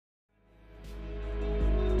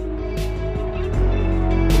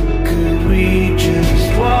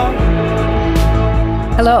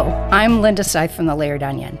Hello, I'm Linda Seif from The Layered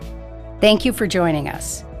Onion. Thank you for joining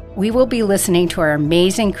us. We will be listening to our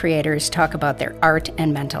amazing creators talk about their art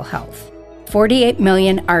and mental health. 48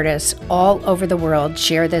 million artists all over the world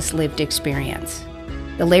share this lived experience.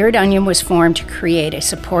 The Layered Onion was formed to create a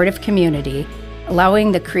supportive community,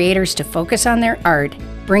 allowing the creators to focus on their art,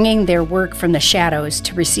 bringing their work from the shadows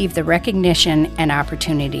to receive the recognition and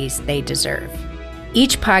opportunities they deserve.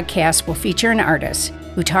 Each podcast will feature an artist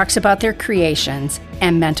who talks about their creations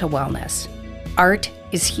and mental wellness. Art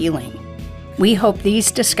is healing. We hope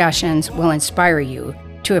these discussions will inspire you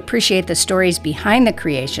to appreciate the stories behind the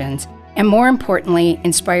creations and, more importantly,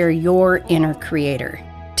 inspire your inner creator.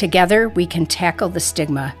 Together, we can tackle the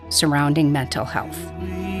stigma surrounding mental health.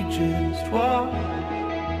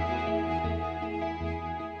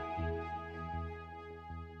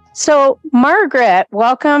 So, Margaret,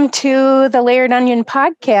 welcome to the Layered Onion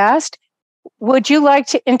podcast. Would you like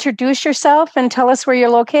to introduce yourself and tell us where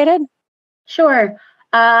you're located? Sure.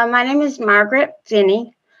 My name is Margaret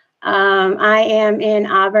Phinney. I am in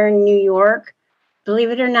Auburn, New York.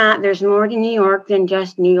 Believe it or not, there's more to New York than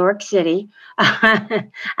just New York City.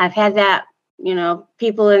 I've had that,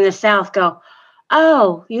 people in the South go,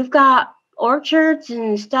 "Oh, you've got orchards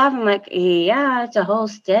and stuff." I'm like, "Yeah, it's a whole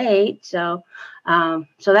state." So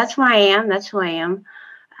that's where I am. That's who I am.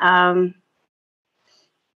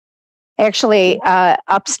 Actually,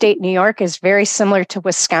 upstate New York is very similar to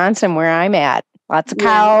Wisconsin, where I'm at. Lots of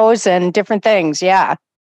cows and different things. Yeah.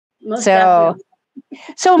 So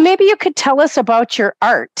maybe you could tell us about your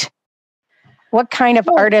art. What kind of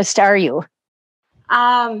artist are you?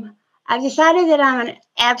 I've decided that I'm an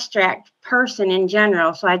abstract person in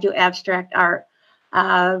general, so I do abstract art.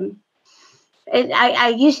 I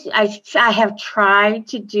have tried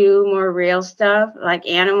to do more real stuff like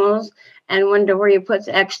animals, and wonder where you put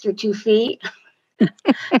the extra 2 feet.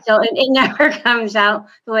 So it never comes out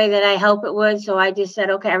the way that I hope it would. So I just said,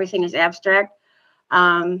 okay, everything is abstract.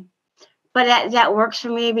 But that works for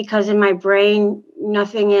me because in my brain,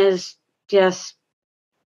 nothing is just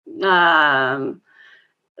like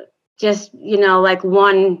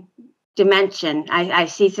one dimension. I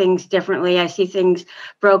see things differently. I see things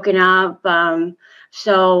broken up.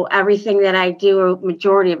 So everything that I do, or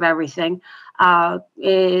majority of everything,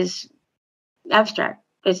 is abstract.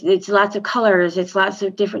 It's lots of colors. It's lots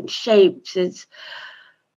of different shapes. It's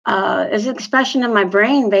an expression of my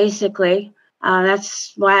brain, basically.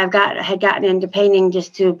 That's why had gotten into painting,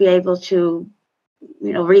 just to be able to,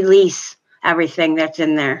 release everything that's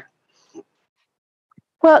in there.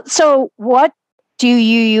 Well, so what do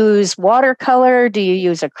you use? Watercolor? Do you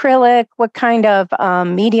use acrylic? What kind of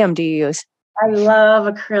medium do you use? I love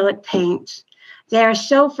acrylic paints. They're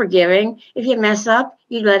so forgiving. If you mess up,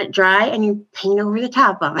 you let it dry and you paint over the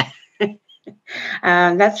top of it.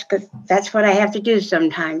 That's what I have to do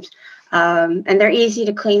sometimes. And they're easy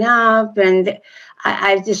to clean up. And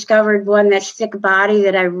I've discovered one that's thick body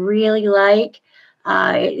that I really like.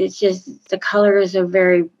 It's just the colors are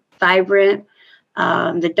very vibrant.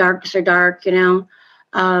 The darks are dark, It's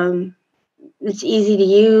easy to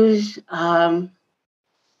use.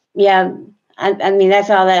 I mean, that's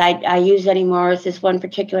all that I use anymore. It's this one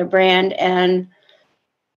particular brand, and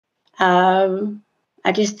I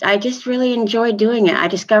just really enjoy doing it. I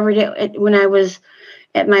discovered it when I was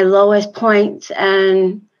at my lowest point,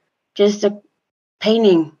 and just a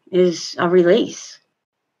painting is a release.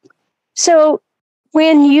 So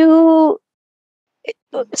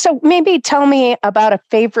maybe tell me about a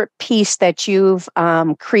favorite piece that you've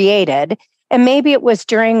created, and maybe it was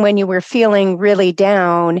during when you were feeling really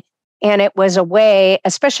down. And it was a way,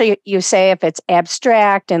 especially you say if it's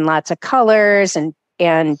abstract and lots of colors and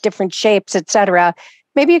different shapes, etc.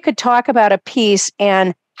 Maybe you could talk about a piece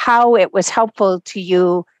and how it was helpful to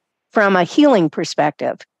you from a healing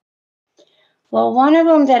perspective. Well, one of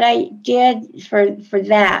them that I did for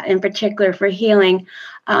that in particular for healing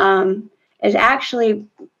is actually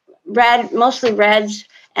mostly reds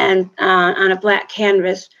and on a black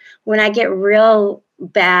canvas. When I get real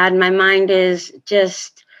bad, my mind is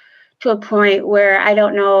just to a point where I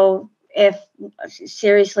don't know if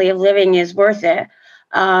living is worth it.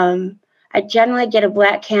 I generally get a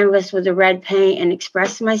black canvas with a red paint and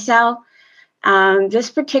express myself. This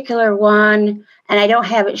particular one, and I don't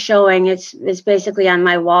have it showing, it's basically on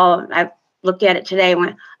my wall. I looked at it today and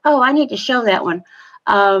went, oh, I need to show that one.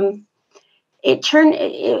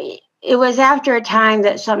 It was after a time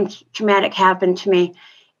that something traumatic happened to me,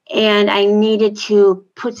 and I needed to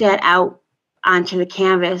put that out onto the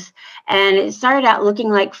canvas. And it started out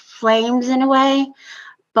looking like flames in a way,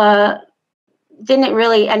 but then it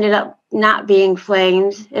really ended up not being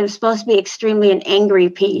flames. It was supposed to be extremely an angry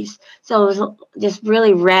piece. So it was just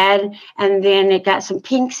really red, and then it got some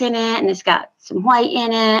pinks in it, and it's got some white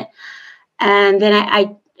in it. And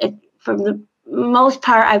then for the most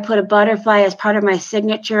part, I put a butterfly as part of my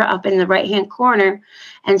signature up in the right-hand corner.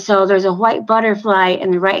 And so there's a white butterfly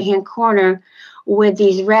in the right-hand corner with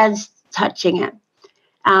these reds touching it.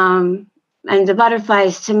 And the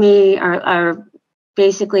butterflies to me are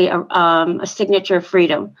basically a signature of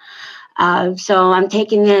freedom. So I'm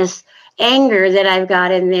taking this anger that I've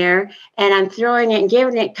got in there, and I'm throwing it and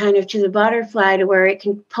giving it kind of to the butterfly to where it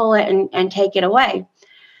can pull it and take it away.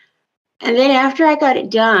 And then after I got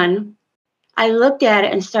it done, I looked at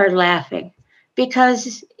it and started laughing,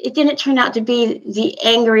 because it didn't turn out to be the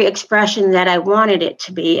angry expression that I wanted it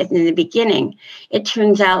to be in the beginning. It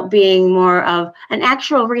turns out being more of an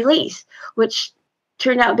actual release, which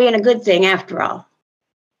turned out being a good thing after all.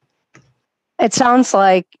 It sounds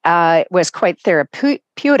like it was quite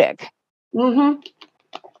therapeutic. Mm-hmm.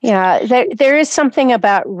 Yeah, there is something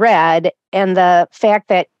about red and the fact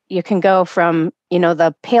that you can go from,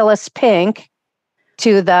 the palest pink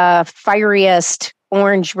to the fieriest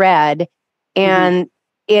orange red, and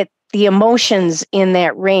the emotions in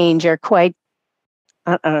that range are quite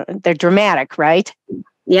they're dramatic, right?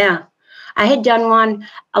 Yeah, I had done one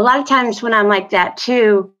a lot of times when I'm like that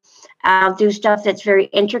too. I'll do stuff that's very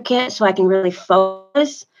intricate so I can really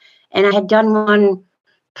focus. And I had done one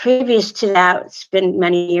previous to that. It's been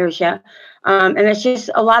many years, yeah. And it's just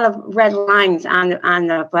a lot of red lines on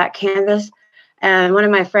the black canvas. And one of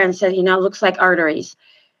my friends said, it looks like arteries.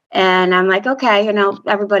 And I'm like, okay,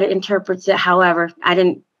 everybody interprets it. However, I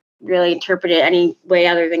didn't really interpret it any way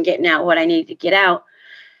other than getting out what I needed to get out.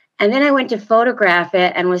 And then I went to photograph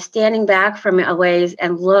it and was standing back from it a ways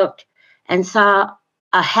and looked and saw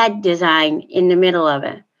a head design in the middle of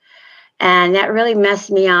it. And that really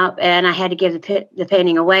messed me up. And I had to give the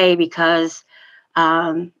painting away, because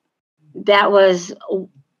that was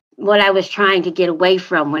what I was trying to get away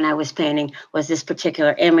from when I was painting, was this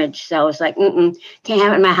particular image. So I was like, can't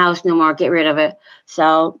have it in my house no more. Get rid of it.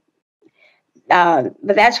 So, but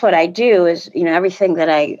that's what I do is, everything that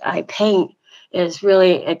I paint is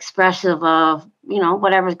really expressive of,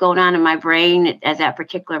 whatever's going on in my brain at that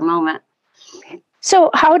particular moment.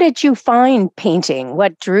 So how did you find painting?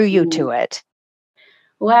 What drew you to it?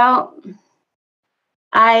 Well,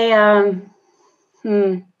 I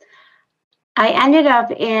ended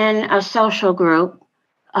up in a social group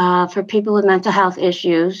for people with mental health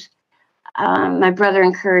issues. My brother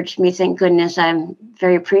encouraged me, thank goodness. I'm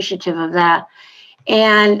very appreciative of that.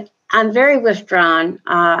 And I'm very withdrawn.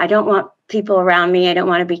 I don't want people around me. I don't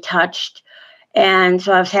want to be touched. And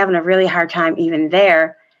so I was having a really hard time even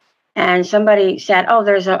there. And somebody said, oh,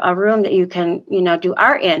 there's a room that you can, do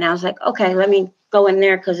art in. I was like, okay, let me go in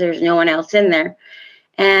there, because there's no one else in there.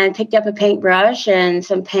 And picked up a paintbrush and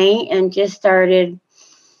some paint and just started,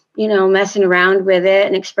 messing around with it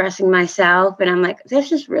and expressing myself. And I'm like,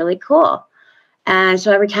 this is really cool. And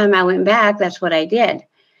so every time I went back, that's what I did.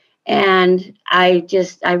 And I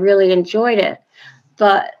really enjoyed it.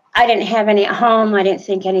 But I didn't have any at home. I didn't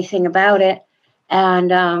think anything about it.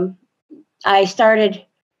 And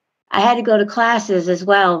I had to go to classes as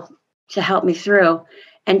well to help me through.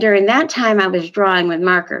 And during that time, I was drawing with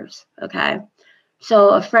markers, okay? So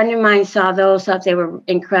a friend of mine saw those, thought they were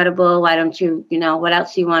incredible. Why don't you, what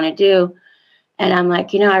else do you want to do? And I'm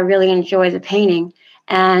like, I really enjoy the painting.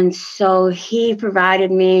 And so he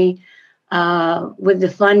provided me with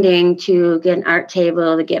the funding to get an art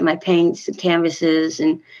table, to get my paints and canvases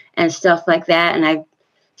and stuff like that. And I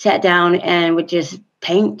sat down and would just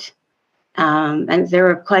paint. And there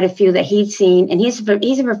were quite a few that he'd seen. And he's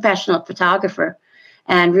a professional photographer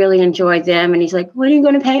and really enjoyed them. And he's like, when are you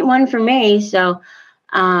going to paint one for me? So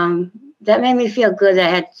that made me feel good that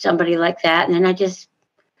I had somebody like that. And then I just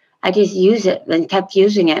use it and kept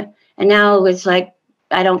using it. And now it's like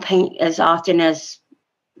I don't paint as often as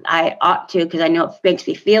I ought to, because I know it makes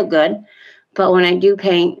me feel good. But when I do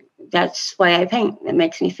paint, that's why I paint. It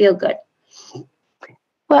makes me feel good.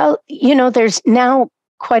 Well, there's now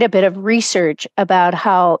quite a bit of research about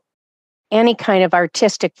how any kind of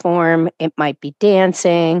artistic form, it might be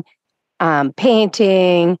dancing,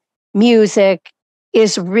 painting, music,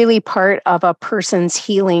 is really part of a person's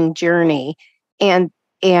healing journey. And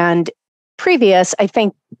previous, I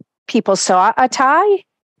think people saw a tie,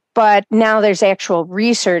 but now there's actual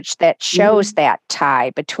research that shows that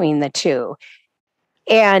tie between the two.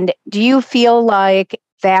 And do you feel like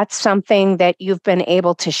that's something that you've been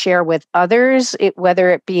able to share with others,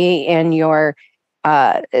 whether it be in your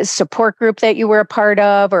support group that you were a part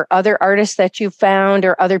of, or other artists that you found,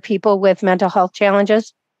 or other people with mental health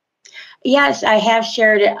challenges? Yes, I have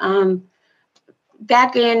shared it.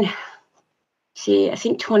 Back in, I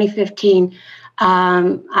think 2015,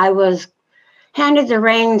 I was handed the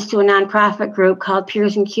reins to a nonprofit group called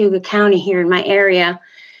Peers in Cuba County here in my area,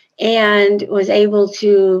 and was able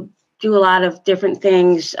to do a lot of different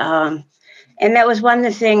things. And that was one of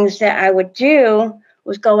the things that I would do,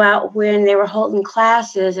 was go out when they were holding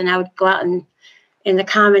classes, and I would go out in the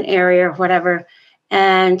common area or whatever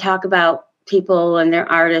and talk about people and their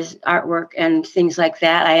artwork and things like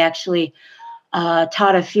that. I actually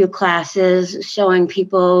taught a few classes showing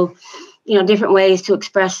people, different ways to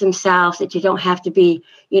express themselves, that you don't have to be,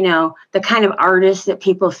 the kind of artist that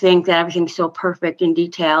people think that everything's so perfect and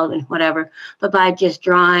detailed and whatever, but by just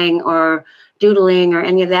drawing or doodling or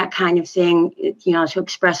any of that kind of thing, to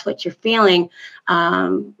express what you're feeling,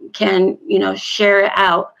 can, share it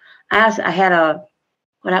out. I had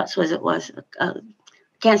what else was it?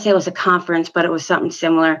 Can't say it was a conference, but it was something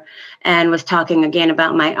similar, and was talking again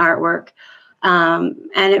about my artwork. And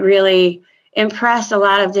it really impressed a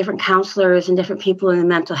lot of different counselors and different people in the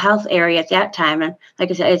mental health area at that time. And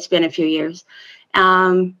like I said, it's been a few years.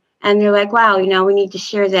 And they're like, wow, we need to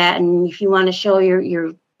share that. And if you want to show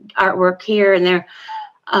your artwork here and there.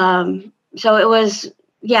 So it was,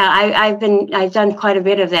 I've done quite a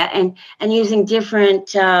bit of that, and using different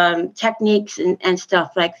techniques and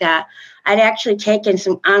stuff like that. I'd actually taken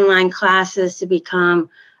some online classes to become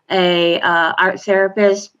a art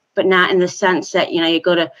therapist, but not in the sense that, you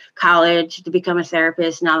go to college to become a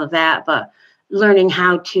therapist and all of that, but learning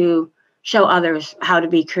how to show others how to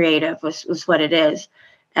be creative was what it is.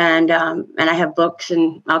 And I have books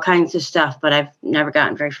and all kinds of stuff, but I've never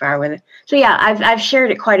gotten very far with it. So I've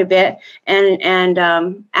shared it quite a bit, and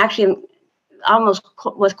actually almost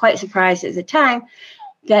was quite surprised at the time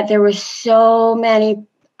that there were so many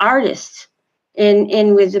artists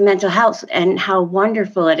in with the mental health and how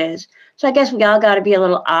wonderful it is. So I guess we all got to be a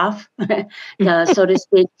little off, so to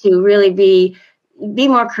speak, to really be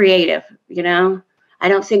more creative. I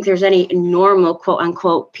don't think there's any normal quote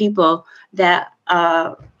unquote people that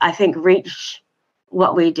I think reach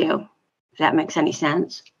what we do. If that makes any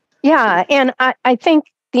sense. Yeah, and I think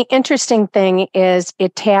the interesting thing is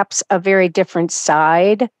it taps a very different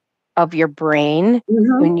side of your brain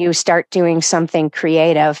when you start doing something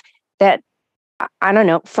creative. That, I don't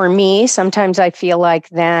know, for me, sometimes I feel like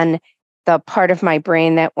then the part of my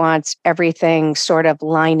brain that wants everything sort of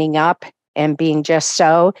lining up and being just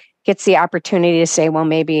so gets the opportunity to say, well,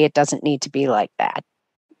 maybe it doesn't need to be like that.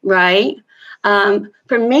 Right.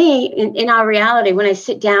 For me, in our reality, when I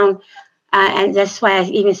sit down, and that's why I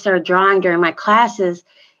even started drawing during my classes,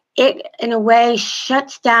 it in a way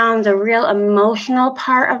shuts down the real emotional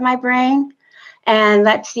part of my brain, and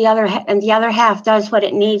lets the other half does what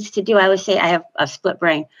it needs to do. I always say I have a split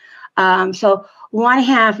brain. So one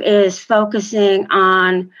half is focusing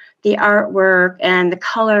on the artwork and the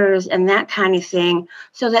colors and that kind of thing,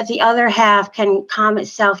 so that the other half can calm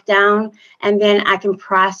itself down, and then I can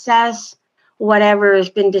process whatever has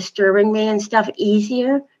been disturbing me and stuff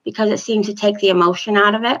easier, because it seems to take the emotion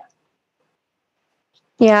out of it.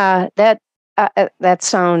 Yeah, that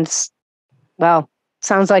sounds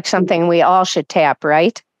like something we all should tap,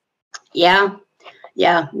 right? Yeah,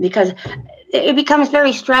 because it becomes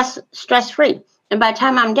very stress-free. And by the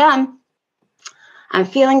time I'm done, I'm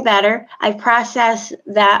feeling better. I processed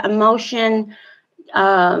that emotion,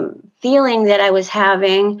 feeling that I was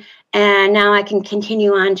having, and now I can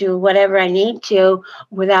continue on to whatever I need to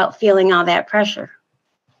without feeling all that pressure.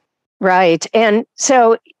 Right. And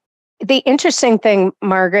so the interesting thing,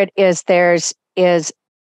 Margaret, is there is,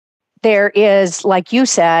 like you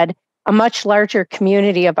said, a much larger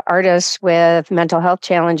community of artists with mental health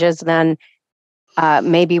challenges than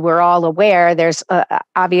maybe we're all aware. There's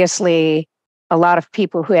obviously a lot of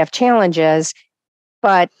people who have challenges,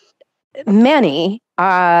 but many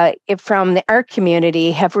from the art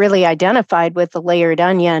community have really identified with the layered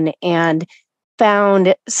onion and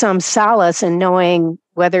found some solace in knowing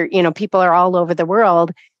whether, people are all over the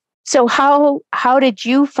world. So how did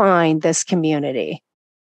you find this community?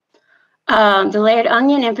 The layered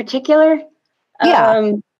onion in particular?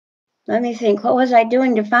 Yeah. Let me think. What was I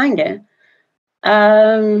doing to find it?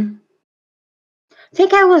 I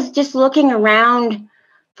think I was just looking around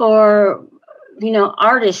for,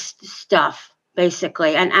 artist stuff,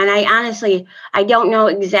 basically. And I honestly, I don't know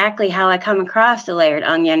exactly how I come across the layered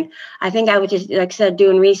onion. I think I was just, like I said,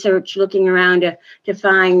 doing research, looking around to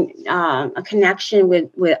find a connection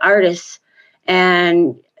with artists.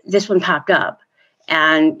 And this one popped up.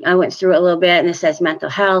 And I went through it a little bit, and it says mental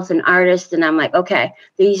health and artists. And I'm like, okay,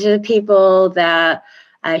 these are the people that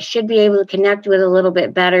I should be able to connect with a little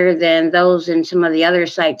bit better than those in some of the other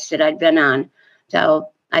sites that I'd been on. So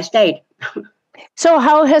I stayed. So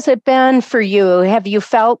how has it been for you? Have you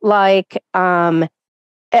felt like,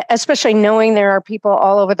 especially knowing there are people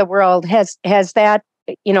all over the world, has that,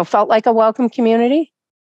 felt like a welcome community?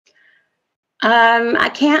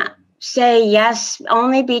 I can't say yes,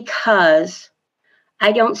 only because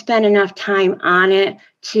I don't spend enough time on it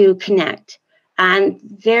to connect. I'm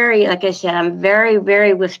very, like I said, I'm very,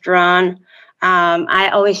 very withdrawn. I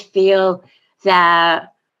always feel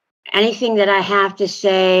that anything that I have to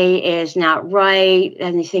say is not right.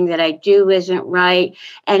 Anything that I do isn't right.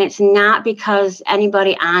 And it's not because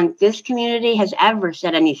anybody on this community has ever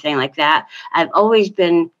said anything like that. I've always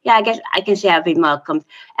been, I guess I can say I've been welcomed.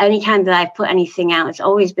 Anytime that I've put anything out, it's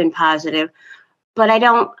always been positive. But I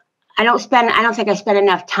don't think I spend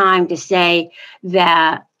enough time to say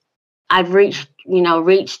that I've reached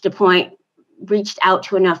the point, reached out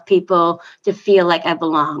to enough people to feel like I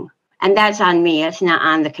belong. And that's on me. It's not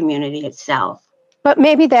on the community itself. But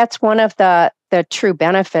maybe that's one of the true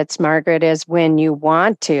benefits, Margaret, is when you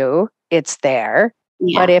want to, it's there.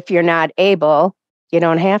 Yeah. But if you're not able, you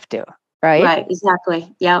don't have to, right? Right,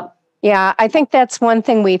 exactly. Yep. Yeah, I think that's one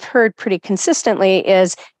thing we've heard pretty consistently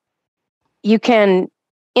is you can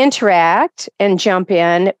interact and jump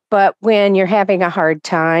in, but when you're having a hard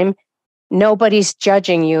time, nobody's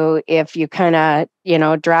judging you if you kind of,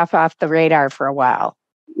 drop off the radar for a while.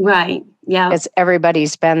 Right. Yeah. Because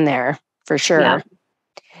everybody's been there for sure. Yeah.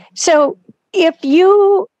 So if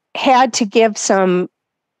you had to give some,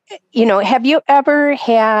 have you ever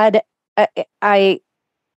had, I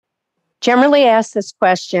generally ask this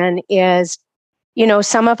question is,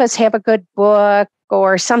 some of us have a good book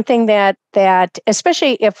or something that,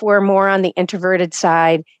 especially if we're more on the introverted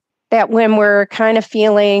side, that when we're kind of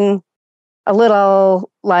feeling a little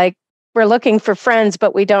like we're looking for friends,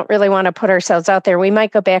 but we don't really want to put ourselves out there, we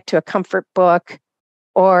might go back to a comfort book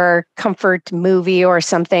or comfort movie or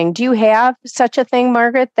something. Do you have such a thing,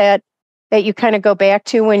 Margaret, that you kind of go back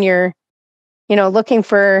to when you're, looking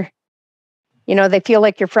for, they feel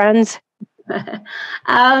like your friends?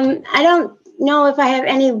 I don't know if I have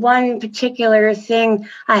any one particular thing.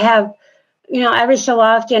 I have, every so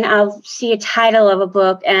often I'll see a title of a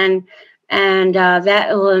book and that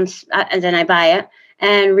will, and then I buy it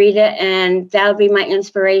and read it, and that'll be my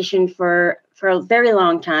inspiration for a very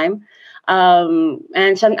long time.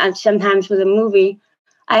 And sometimes with a movie,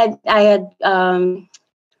 I had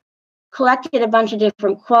collected a bunch of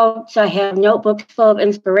different quotes. I have notebooks full of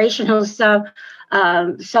inspirational stuff.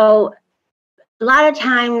 So a lot of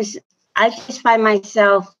times I just find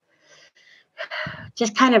myself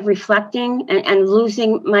just kind of reflecting and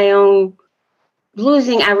losing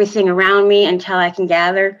everything around me until I can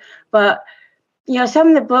gather. But some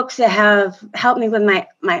of the books that have helped me with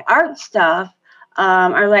my art stuff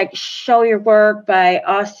are like Show Your Work by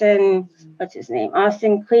Austin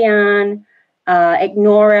Kleon,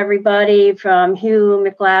 Ignore Everybody from Hugh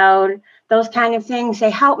MacLeod. Those kind of things, they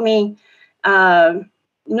help me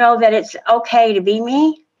know that it's okay to be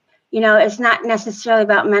me. It's not necessarily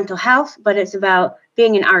about mental health, but it's about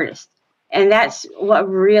being an artist. And that's what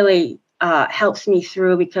really helps me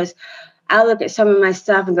through, because I'll look at some of my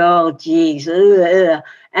stuff and go, oh, geez, ugh.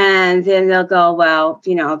 And then they'll go, well,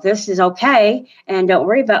 this is okay. And don't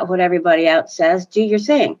worry about what everybody else says. Do your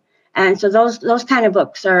thing. And so those kind of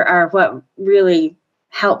books are what really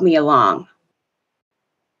help me along.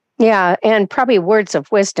 Yeah. And probably words of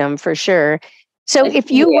wisdom for sure. So if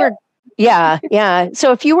you were,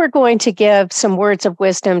 So if you were going to give some words of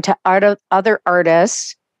wisdom to other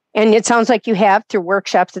artists, and it sounds like you have through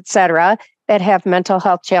workshops, et cetera, that have mental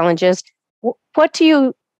health challenges,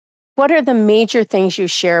 what are the major things you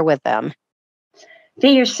share with them? Be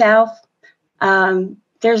yourself.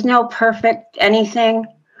 There's no perfect anything.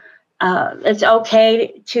 It's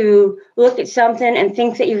okay to look at something and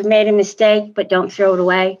think that you've made a mistake, but don't throw it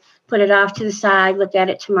away. Put it off to the side, look at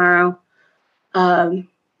it tomorrow.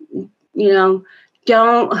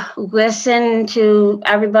 Don't listen to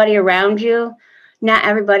everybody around you. Not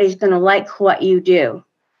everybody's going to like what you do.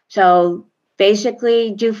 So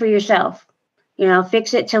basically do for yourself.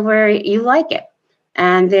 Fix it to where you like it,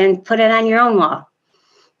 and then put it on your own wall,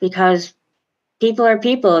 because people are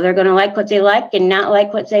people. They're going to like what they like and not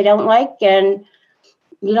like what they don't like. And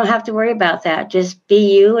you don't have to worry about that. Just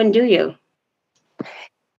be you and do you.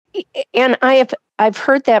 And I've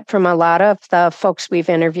heard that from a lot of the folks we've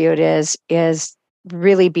interviewed is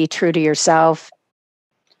really be true to yourself.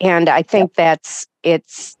 And I think it's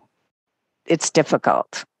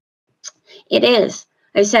difficult. It is.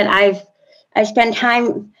 I said, I spend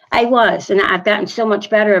time I was, and I've gotten so much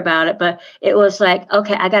better about it, but it was like,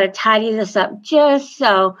 okay, I got to tidy this up just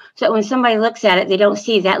so when somebody looks at it, they don't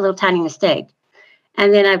see that little tiny mistake.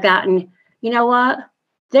 And then I've gotten, you know what?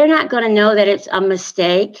 They're not going to know that it's a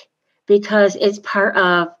mistake because it's part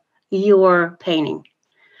of your painting.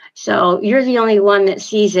 So you're the only one that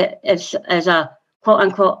sees it as a quote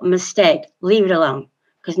unquote mistake. Leave it alone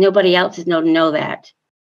because nobody else is known to know that.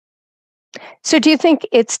 So do you think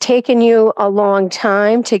it's taken you a long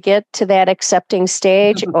time to get to that accepting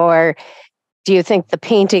stage, or do you think the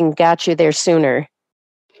painting got you there sooner?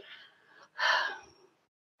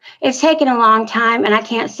 It's taken a long time, and I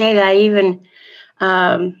can't say that I even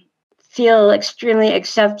feel extremely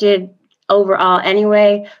accepted overall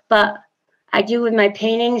anyway, but I do with my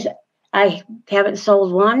paintings. I haven't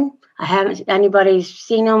sold one. I haven't anybody's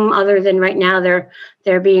seen them other than right now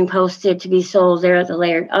they're being posted to be sold there at the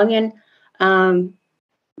Layered Onion.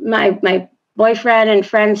 My boyfriend and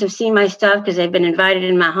friends have seen my stuff because they've been invited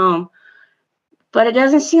in my home, but it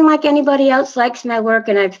doesn't seem like anybody else likes my work.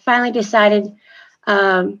 And I've finally decided,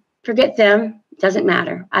 forget them, doesn't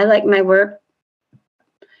matter. I like my work.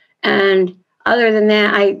 And other than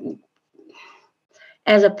that,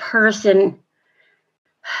 as a person,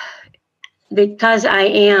 because I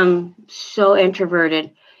am so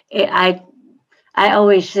introverted, I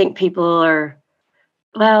always think people are,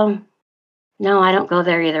 well, no, I don't go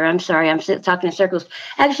there either. I'm sorry. I'm talking in circles.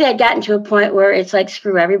 Actually, I'd gotten to a point where it's like,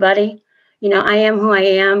 screw everybody. You know, I am who I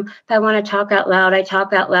am. If I want to talk out loud, I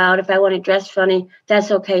talk out loud. If I want to dress funny,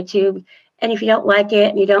 that's okay too. And if you don't like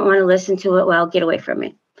it and you don't want to listen to it, well, get away from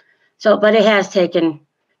me. So, but it has taken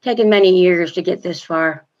many years to get this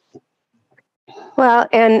far. Well,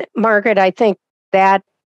 and Margaret, I think that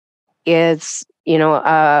is,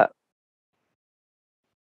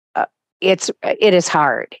 it is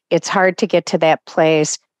hard. It's hard to get to that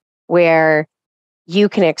place where you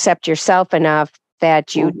can accept yourself enough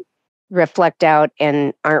that you reflect out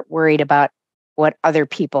and aren't worried about what other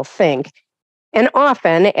people think. And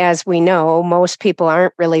often, as we know, most people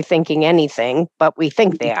aren't really thinking anything, but we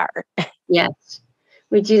think they are. Yes.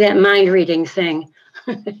 We do that mind reading thing.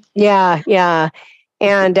 Yeah.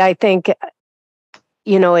 And I think,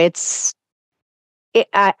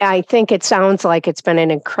 I think it sounds like it's been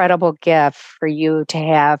an incredible gift for you to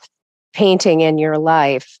have painting in your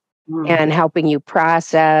life and helping you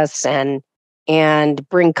process and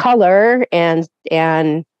bring color and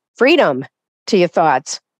freedom to your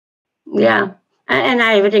thoughts. Yeah. And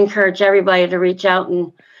I would encourage everybody to reach out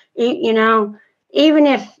and, even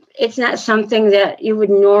if it's not something that you would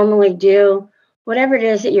normally do, whatever it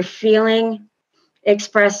is that you're feeling,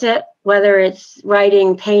 express it, whether it's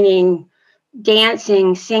writing, painting,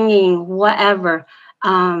 dancing, singing, whatever.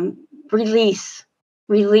 Release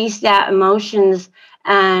that emotions,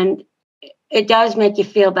 and it does make you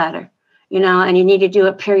feel better, and you need to do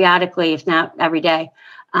it periodically, if not every day.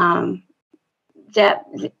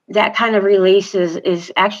 That kind of release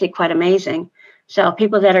is actually quite amazing. So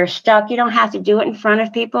people that are stuck, you don't have to do it in front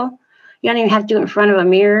of people. You don't even have to do it in front of a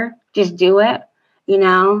mirror. Just do it,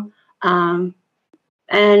 and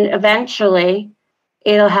eventually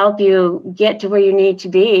it'll help you get to where you need to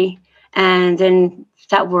be and then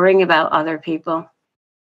stop worrying about other people.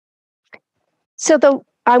 So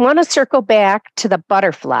I want to circle back to the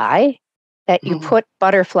butterfly, that you put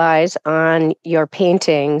butterflies on your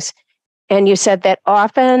paintings. And you said that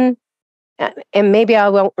often, and maybe I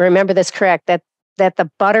won't remember this correct, that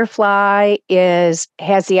the butterfly has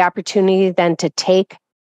the opportunity then to take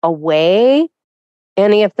away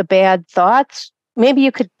any of the bad thoughts. Maybe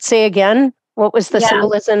you could say again, what was the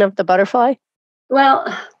symbolism of the butterfly? Well,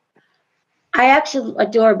 I actually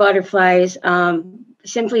adore butterflies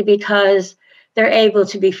simply because they're able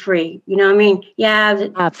to be free. You know what I mean? Yeah,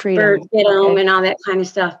 birds get them and all that kind of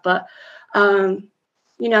stuff. But,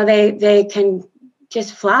 they can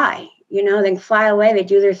just fly. They can fly away. They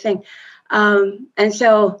do their thing. And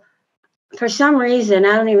so for some reason,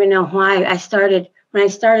 I don't even know why, when I started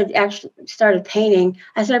painting,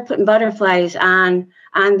 I started putting butterflies on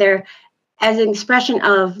there as an expression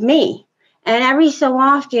of me. And every so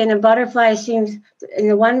often, a butterfly seems, in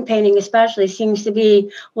the one painting especially, seems to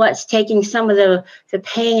be what's taking some of the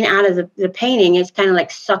pain out of the painting. It's kind of like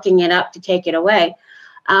sucking it up to take it away.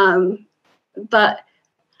 But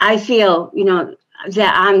I feel,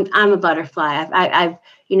 that I'm a butterfly.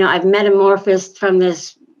 I've metamorphosed from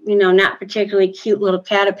this, not particularly cute little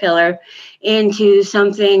caterpillar into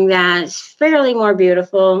something that's fairly more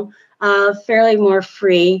beautiful, fairly more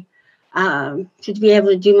free. To be able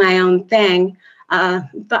to do my own thing.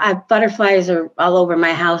 But butterflies are all over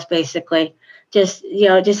my house, basically. Just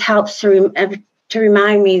helps to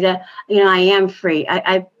remind me that, I am free.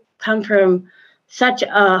 come from such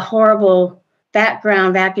a horrible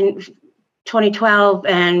background back in 2012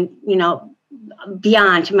 and,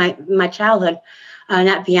 beyond to my childhood,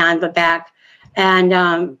 not beyond, but back.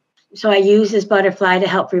 And so I use this butterfly to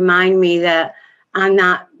help remind me that I'm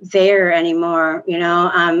not there anymore.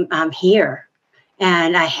 I'm here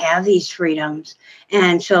and I have these freedoms.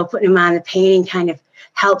 And so putting them on the painting kind of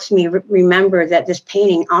helps me remember that this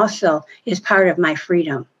painting also is part of my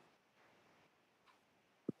freedom.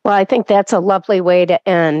 Well, I think that's a lovely way to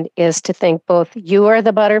end, is to think both you are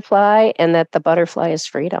the butterfly and that the butterfly is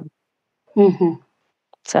freedom. Mm-hmm.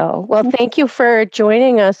 So, well, thank you for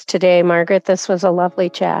joining us today, Margaret. This was a lovely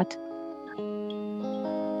chat.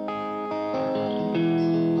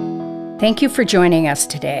 Thank you for joining us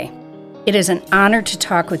today. It is an honor to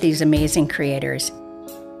talk with these amazing creators.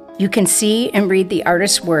 You can see and read the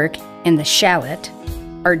artist's work in the Shallot,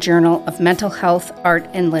 our journal of mental health, art,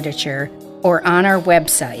 and literature, or on our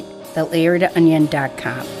website,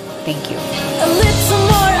 thelayeredonion.com. Thank you.